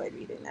really enjoyed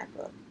reading that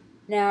book.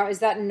 Now, is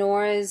that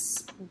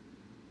Nora's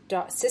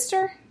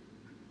sister?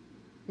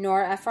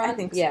 Nora Ephron? I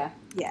think so. Yeah.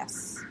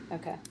 Yes.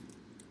 Okay.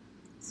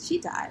 She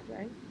died,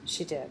 right?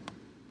 She did.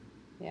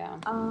 Yeah.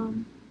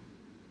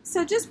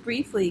 So just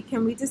briefly,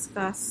 can we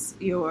discuss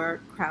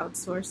your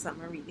crowdsourced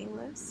summer reading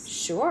list?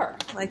 Sure.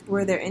 Like,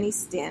 were there any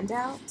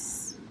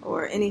standouts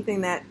or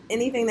anything that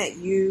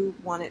you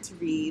wanted to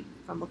read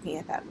from looking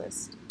at that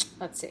list?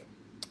 Let's see.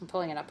 I'm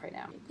pulling it up right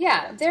now.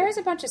 Yeah, there is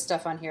a bunch of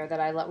stuff on here that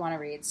I want to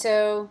read.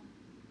 So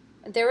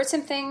there were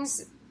some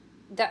things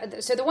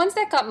so the ones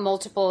that got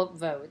multiple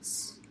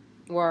votes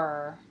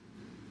were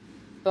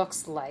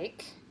books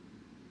like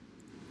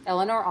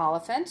Eleanor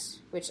Oliphant,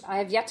 which I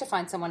have yet to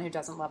find someone who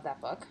doesn't love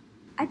that book.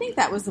 I think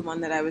that was the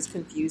one that I was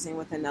confusing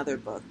with another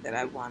book that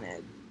I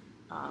wanted.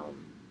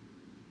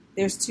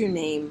 There's 2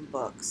 name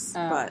books,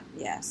 but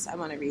yes, I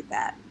want to read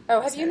that.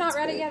 Oh, have you not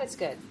read it yet? It's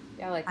good.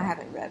 Yeah, I like that. I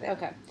haven't read it.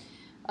 Okay.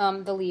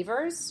 The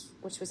Leavers,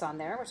 which was on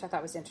there, which I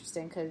thought was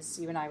interesting because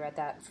you and I read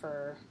that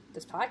for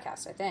this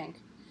podcast, I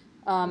think.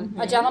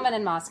 A Gentleman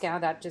in Moscow,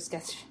 that just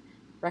gets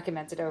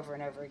recommended over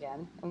and over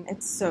again.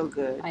 It's so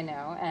good. I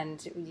know,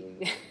 and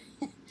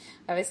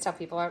I always tell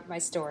people my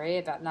story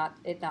about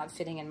it not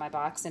fitting in my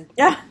box in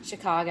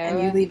Chicago.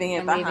 And you leaving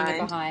it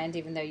behind.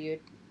 Even though you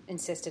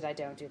insisted I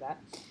don't do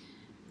that.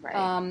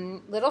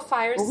 Right. Little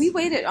Fires. Well, we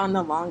waited on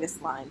the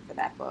longest line for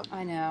that book.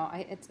 I know.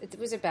 It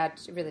was a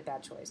really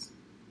bad choice.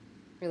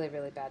 Really,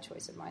 really bad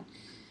choice of mine.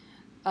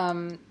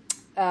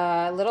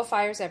 Little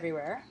Fires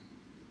Everywhere,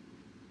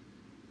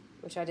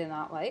 which I did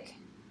not like.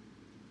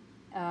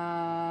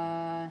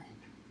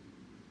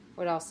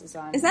 What else is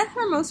on? Is that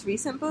her most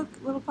recent book,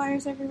 Little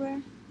Fires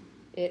Everywhere?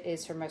 It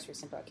is her most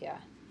recent book, yeah.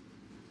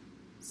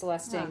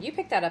 Celeste Ng. Huh. You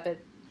picked that up at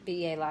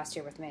BEA last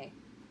year with me.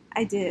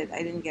 I did.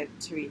 I didn't get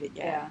to read it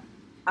yet. Yeah.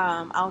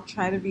 I'll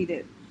try to read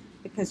it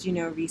because,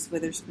 Reese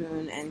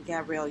Witherspoon and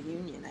Gabrielle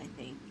Union, I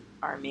think,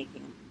 are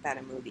making that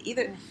a movie.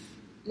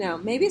 No,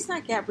 maybe it's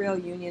not Gabrielle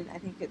Union. I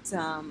think it's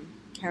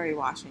Kerry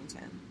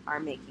Washington are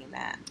making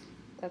that.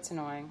 That's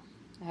annoying,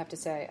 I have to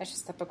say.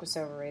 That book was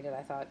so overrated,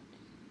 I thought.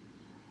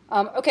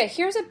 Okay,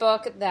 here's a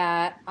book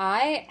that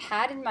I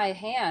had in my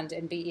hand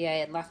in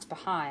BEA and left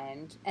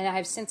behind, and I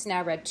have since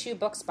now read 2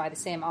 books by the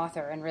same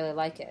author and really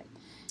like it.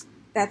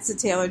 That's the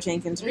Taylor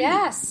Jenkins read.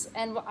 Yes,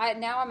 and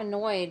now I'm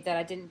annoyed that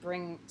I didn't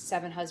bring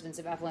Seven Husbands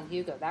of Evelyn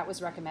Hugo. That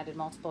was recommended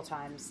multiple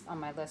times on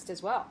my list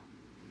as well.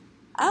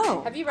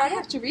 Oh. Have you read it? I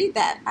have to read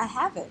that. I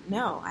haven't.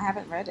 No, I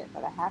haven't read it,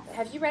 but I haven't.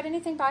 Have you read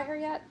anything by her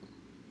yet?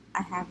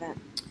 I haven't.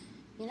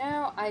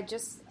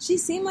 She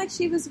seemed like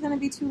she was going to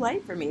be too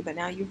light for me, but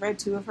now you've read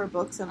 2 of her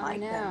books and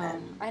liked them,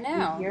 and I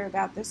know. you hear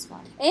about this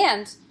one.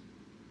 And,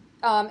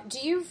 do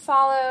you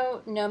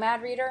follow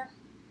Nomad Reader?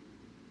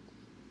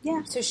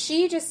 Yeah. So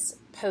she just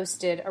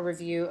posted a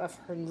review of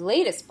her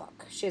latest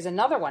book. She has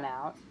another one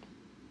out,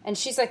 and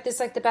she's like, "This is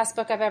like the best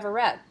book I've ever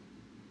read."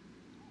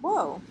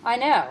 Whoa. I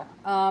know.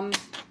 I'm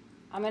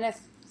gonna.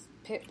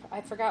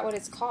 I forgot what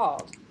it's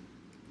called.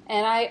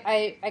 And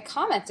I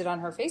commented on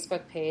her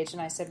Facebook page,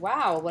 and I said,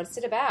 "Wow, what's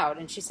it about?"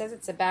 And she says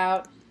it's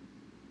about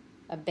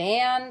a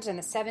band in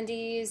the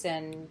 70s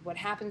and what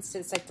happens to,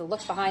 it's like the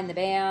look behind the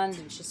band,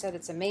 and she said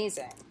it's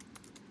amazing.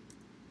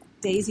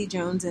 Daisy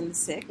Jones and the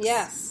Six.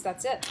 Yes,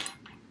 that's it.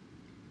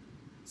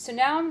 So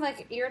now I'm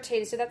like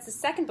irritated. So that's the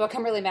second book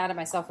I'm really mad at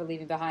myself for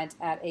leaving behind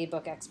at a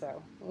book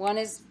expo. One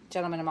is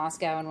Gentleman in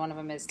Moscow, and one of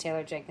them is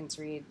Taylor Jenkins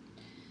Reid.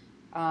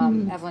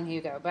 Evelyn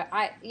Hugo, but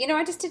I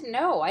just didn't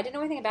know. I didn't know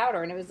anything about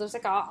her, and it was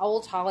like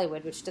old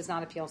Hollywood, which does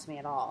not appeal to me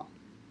at all.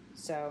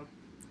 So,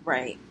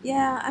 right,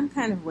 yeah, I'm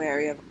kind of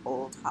wary of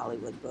old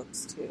Hollywood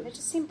books too. They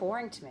just seem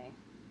boring to me.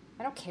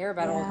 I don't care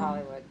about old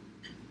Hollywood.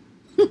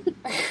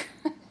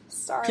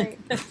 Sorry.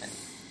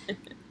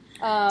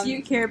 Do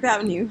you care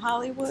about new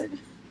Hollywood?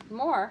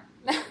 More.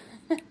 So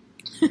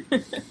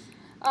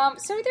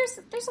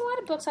there's a lot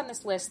of books on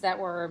this list that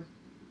were.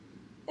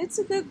 It's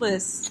a good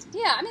list.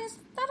 Yeah, I mean, it's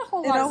not a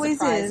whole lot of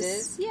surprises.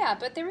 Is. Yeah,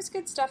 but there was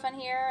good stuff on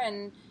here,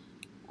 and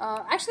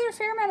actually, there were a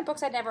fair amount of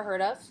books I'd never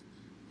heard of.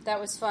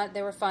 That was fun.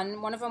 They were fun.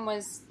 One of them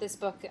was this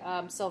book,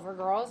 Silver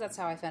Girls. That's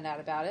how I found out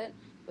about it.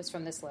 Was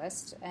from this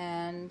list,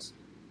 and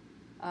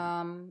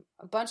a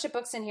bunch of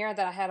books in here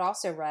that I had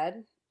also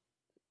read.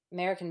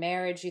 American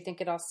Marriage, You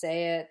Think It, I'll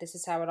Say It. This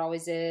Is How It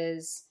Always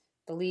Is.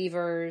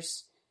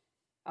 Believers.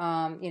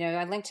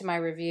 I linked to my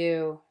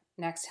review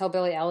next.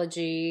 Hillbilly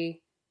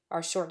Elegy.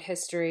 Our Short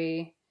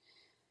History.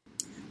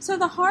 So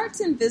the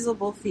Heart's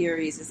Invisible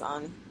Theories is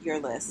on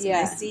your list. Yeah.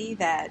 I see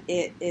that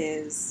it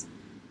has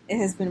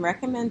been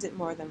recommended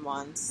more than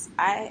once.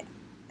 I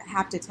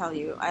have to tell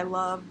you, I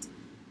loved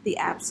The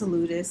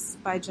Absolutists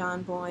by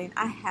John Boyne.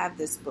 I have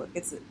this book.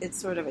 It's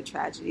sort of a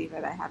tragedy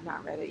that I have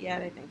not read it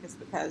yet. I think it's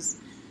because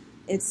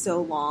it's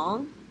so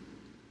long.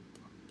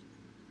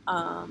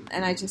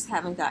 And I just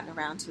haven't gotten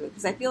around to it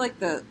because I feel like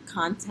the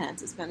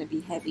content is going to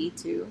be heavy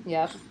too.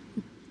 Yep.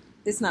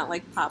 It's not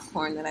like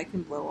popcorn that I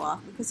can blow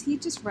off because he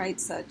just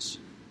writes such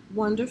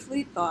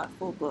wonderfully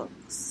thoughtful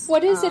books.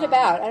 What is it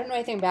about? I don't know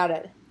anything about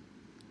it.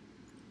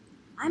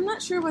 I'm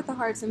not sure what The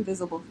Heart's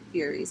Invisible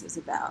Theories is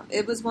about.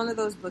 It was one of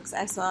those books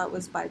I saw. It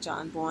was by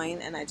John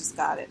Boyne, and I just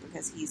got it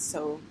because he's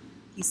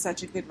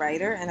such a good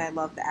writer, and I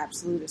love The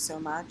Absolutist so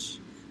much,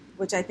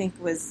 which I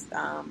think was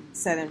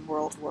set in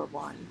World War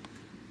I.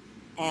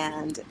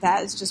 And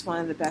that is just one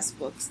of the best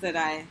books that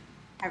I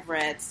have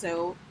read.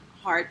 So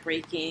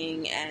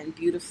heartbreaking and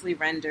beautifully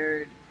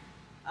rendered.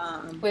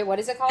 Wait, what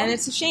is it called? And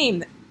it's a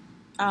shame.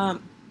 The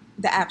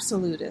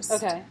Absolutist.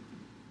 Okay.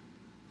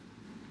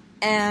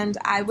 And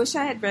I wish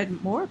I had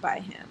read more by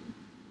him.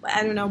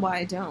 I don't know why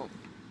I don't.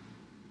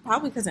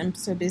 Probably because I'm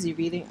so busy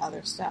reading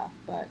other stuff.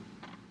 But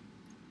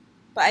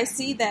I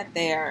see that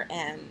there,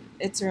 and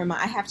it's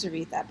I have to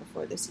read that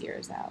before this year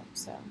is out.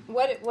 So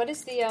what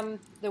is the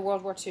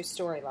World War II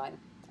storyline?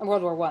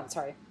 World War I,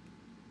 sorry.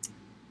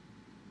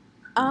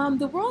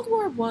 The World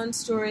War I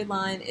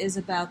storyline is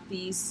about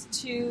these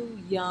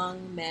 2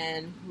 young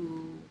men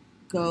who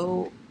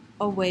go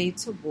away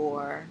to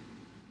war.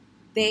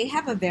 They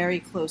have a very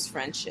close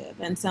friendship,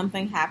 and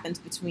something happens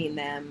between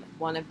them.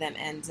 One of them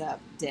ends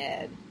up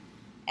dead,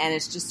 and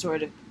it's just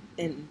sort of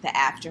in the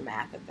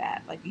aftermath of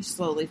that. Like, you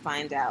slowly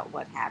find out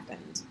what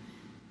happened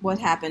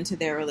to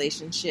their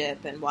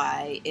relationship and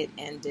why it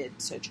ended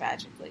so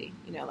tragically.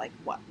 Like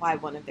why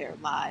one of their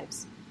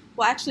lives.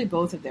 Well, actually,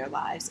 both of their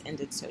lives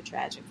ended so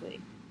tragically.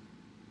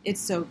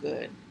 It's so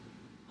good.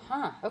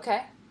 Huh,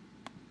 okay.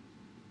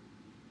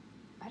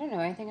 I don't know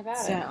anything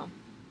about it.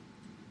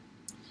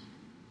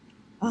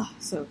 Oh,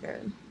 so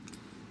good.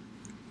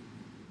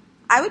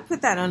 I would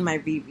put that on my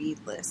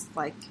reread list.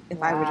 Like,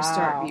 if I were to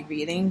start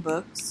rereading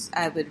books,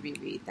 I would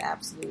reread The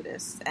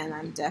Absolutist, and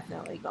I'm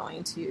definitely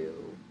going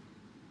to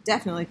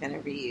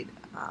read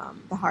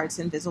The Heart's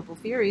Invisible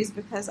Furies,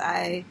 because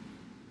I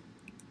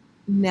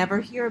never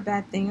hear a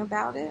bad thing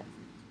about it.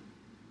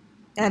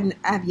 And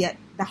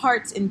The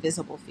Heart's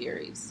Invisible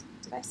Furies.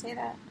 Did I say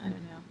that? I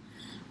don't know.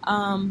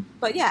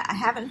 But yeah, I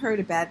haven't heard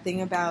a bad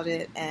thing about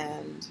it,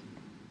 and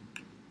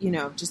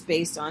just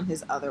based on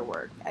his other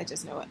work, I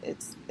just know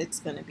it's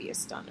going to be a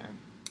stunner.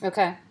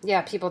 Okay.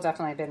 Yeah, people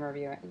definitely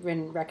have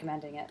been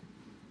recommending it.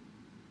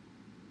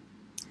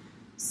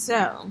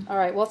 So. All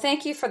right. Well,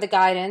 thank you for the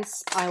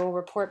guidance. I will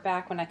report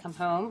back when I come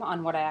home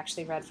on what I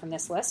actually read from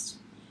this list.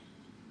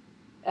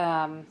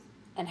 And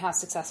how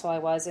successful I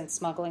was in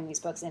smuggling these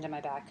books into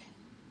my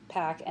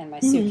backpack and my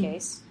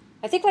suitcase.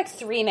 I think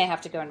 3 may have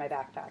to go in my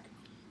backpack.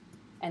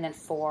 And then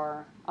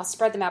 4, I'll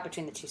spread them out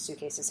between the 2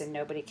 suitcases so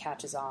nobody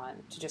catches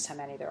on to just how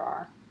many there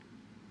are.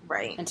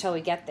 Right. Until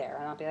we get there.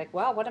 And I'll be like,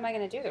 well, what am I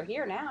going to do? They're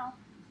here now.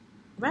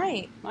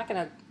 Right. I'm not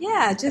going to...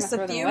 Yeah, just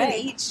a few in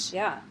each.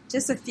 Yeah.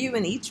 Just a few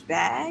in each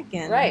bag.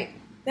 And right.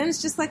 Then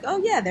it's just like, oh,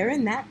 yeah, they're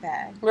in that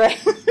bag.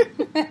 Right.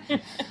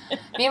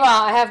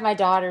 Meanwhile, I have my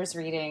daughters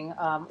reading.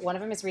 One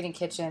of them is reading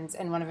Kitchens,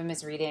 and one of them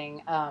is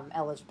reading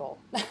Eligible.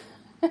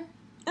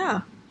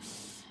 Oh.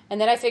 And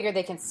then I figured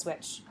they can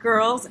switch.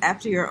 Girls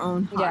after your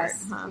own heart.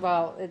 Yes. Huh?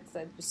 Well,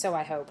 so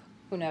I hope.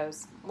 Who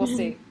knows? We'll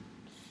see.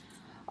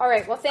 All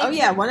right. Well, thank you. Oh,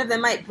 yeah. One of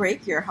them might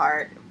break your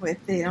heart with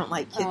they don't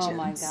like Kitchens. Oh,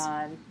 my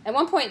God. At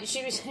one point,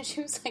 she was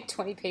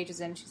 20 pages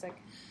in. She's like,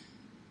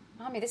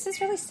 Mommy, this is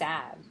really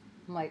sad.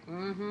 I'm like,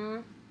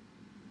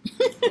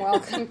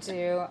 Welcome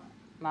to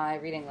my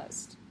reading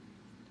list.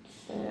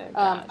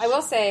 I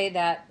will say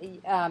that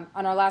on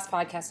our last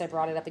podcast, I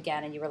brought it up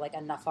again, and you were like,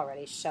 enough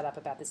already. Shut up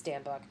about this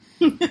damn book.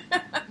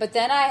 But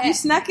then you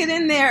snuck it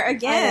in there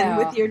again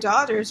with your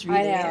daughters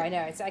reading it. I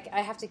know. It's like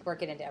I have to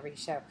work it into every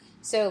show.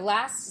 So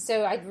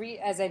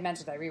as I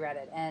mentioned, I reread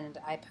it, and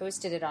I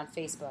posted it on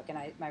Facebook and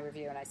my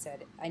review, and I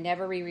said, I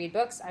never reread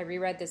books. I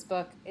reread this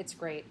book. It's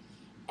great.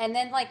 And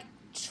then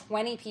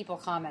 20 people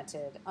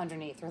commented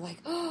underneath. They're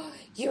like, oh,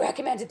 you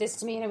recommended this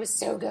to me, and it was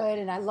so good,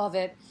 and I love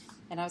it.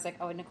 And I was like,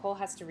 oh, Nicole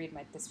has to read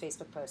this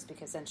Facebook post,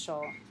 because then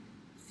she'll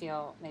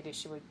feel, maybe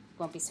she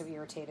won't be so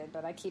irritated,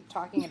 but I keep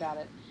talking about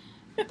it.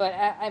 But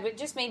it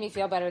just made me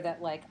feel better that,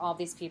 all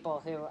these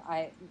people who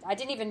I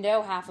didn't even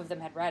know half of them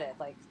had read it.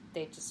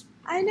 They just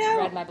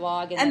read my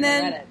blog and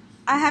then they read it.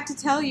 I have to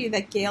tell you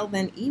that Gail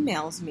then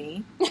emails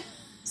me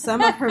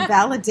some of her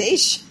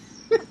validation.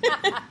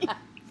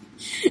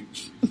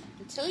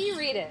 Until you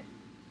read it,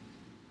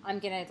 I'm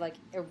gonna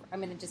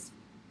just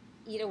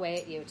eat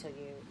away at you until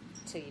you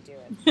do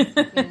it.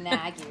 I'm gonna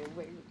nag you,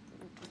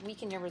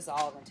 weaken your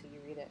resolve until you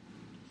read it.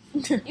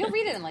 You'll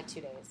read it in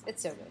 2 days.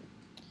 It's so good.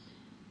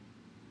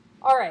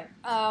 All right,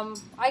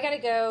 I gotta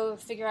go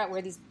figure out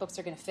where these books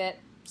are gonna fit.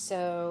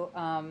 So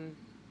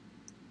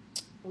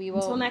we will.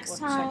 Until next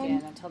time. Check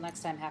in. Until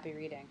next time. Happy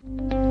reading.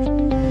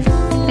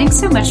 Thanks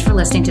so much for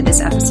listening to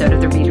this episode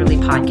of the Readerly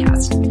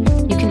Podcast.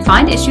 You can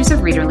find issues of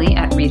Readerly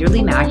at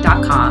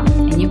readerlymag.com,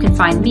 and you can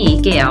find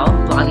me, Gail,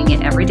 blogging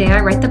at Every Day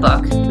I Write the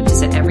Book, which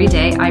is at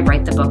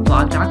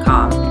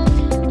everydayIwritethebookblog.com,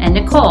 and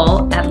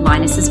Nicole at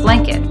Linus's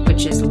Blanket,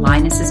 which is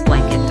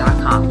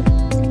linus'sblanket.com.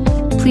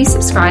 Please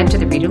subscribe to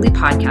the Readerly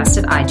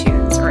Podcast at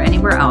iTunes or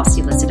anywhere else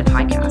you listen to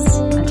podcasts.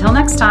 Until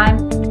next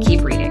time.